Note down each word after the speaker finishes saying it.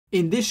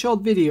In this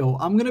short video,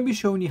 I'm going to be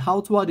showing you how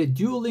to add a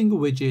Duolingo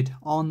widget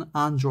on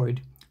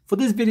Android. For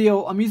this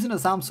video, I'm using a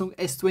Samsung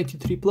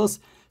S23 Plus,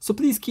 so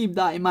please keep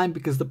that in mind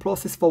because the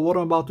process for what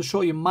I'm about to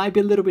show you might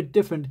be a little bit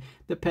different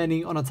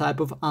depending on the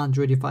type of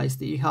Android device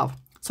that you have.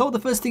 So the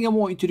first thing I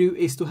want you to do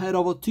is to head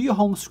over to your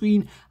home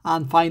screen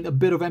and find a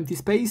bit of empty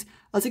space.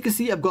 As you can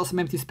see, I've got some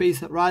empty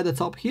space right at the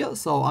top here,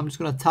 so I'm just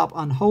going to tap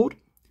and hold.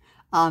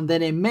 And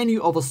then a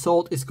menu of a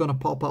sort is going to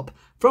pop up.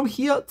 From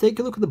here, take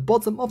a look at the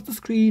bottom of the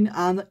screen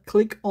and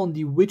click on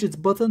the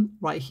widgets button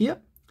right here.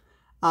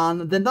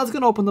 And then that's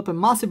going to open up a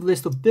massive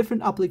list of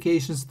different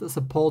applications that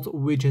support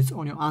widgets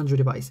on your Android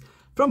device.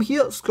 From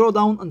here, scroll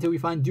down until we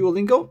find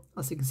Duolingo.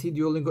 As you can see,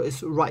 Duolingo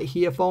is right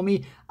here for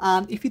me.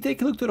 And if you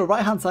take a look to the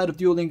right hand side of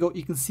Duolingo,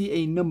 you can see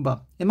a number.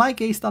 In my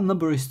case, that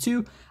number is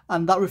 2,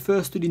 and that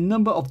refers to the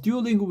number of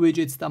Duolingo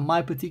widgets that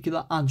my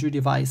particular Android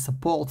device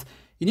supports.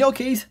 In your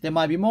case, there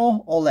might be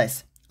more or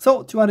less.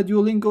 So to add a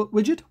Duolingo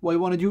widget, what you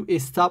want to do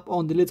is tap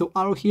on the little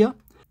arrow here.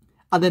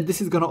 And then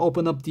this is going to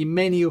open up the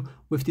menu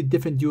with the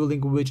different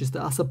Duolingo widgets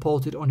that are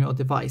supported on your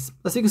device.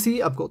 As you can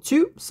see, I've got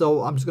 2.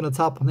 So I'm just going to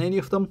tap on any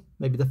of them,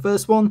 maybe the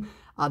first one,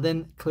 and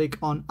then click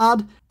on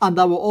add. And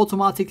that will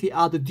automatically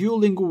add the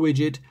Duolingo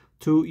widget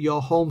to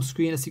your home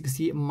screen. As you can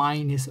see,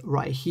 mine is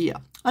right here.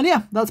 And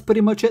yeah, that's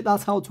pretty much it.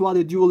 That's how to add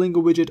a Duolingo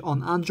widget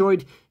on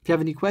Android. If you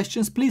have any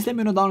questions, please let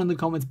me know down in the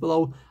comments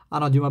below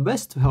and I'll do my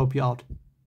best to help you out.